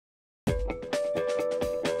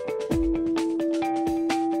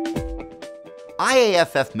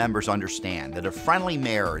IAFF members understand that a friendly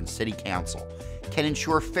mayor and city council can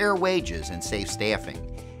ensure fair wages and safe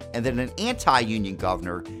staffing, and that an anti-union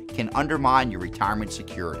governor can undermine your retirement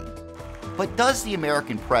security. But does the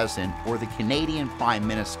American president or the Canadian prime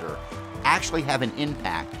minister actually have an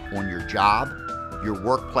impact on your job, your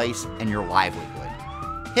workplace, and your livelihood?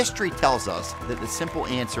 History tells us that the simple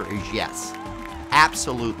answer is yes.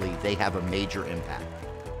 Absolutely, they have a major impact.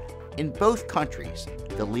 In both countries,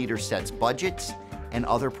 the leader sets budgets and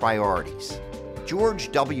other priorities.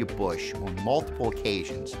 George W. Bush, on multiple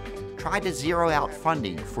occasions, tried to zero out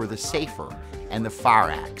funding for the SAFER and the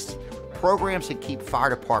FIRE Acts, programs that keep fire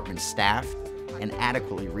departments staffed and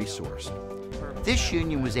adequately resourced. This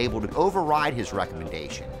union was able to override his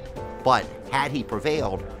recommendation, but had he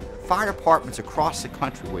prevailed, fire departments across the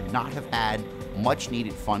country would not have had much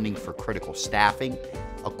needed funding for critical staffing,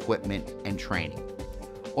 equipment, and training.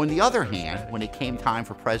 On the other hand, when it came time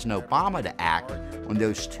for President Obama to act on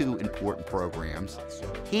those two important programs,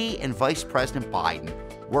 he and Vice President Biden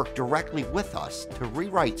worked directly with us to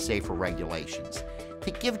rewrite SAFER regulations,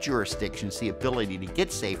 to give jurisdictions the ability to get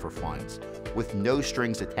SAFER funds with no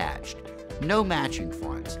strings attached, no matching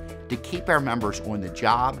funds, to keep our members on the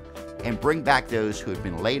job and bring back those who had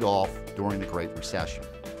been laid off during the Great Recession.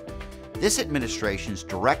 This administration's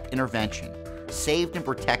direct intervention saved and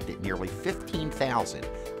protected nearly 15,000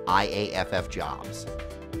 IAFF jobs.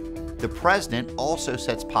 The president also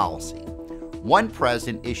sets policy. One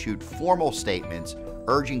president issued formal statements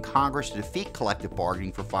urging Congress to defeat collective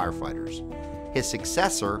bargaining for firefighters. His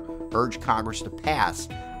successor urged Congress to pass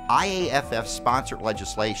IAFF-sponsored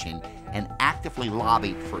legislation and actively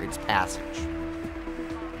lobbied for its passage.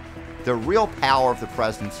 The real power of the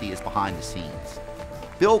presidency is behind the scenes.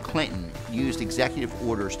 Bill Clinton used executive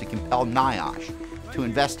orders to compel NIOSH to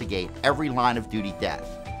investigate every line of duty death.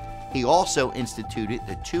 He also instituted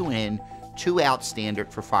the 2-in, 2-out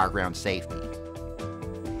standard for fireground safety.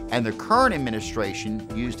 And the current administration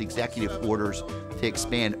used executive orders to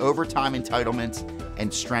expand overtime entitlements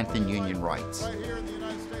and strengthen union rights.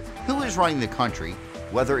 Who is running the country,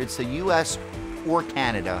 whether it's the U.S. or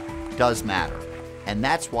Canada, does matter. And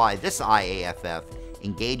that's why this IAFF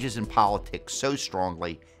engages in politics so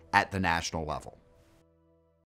strongly at the national level.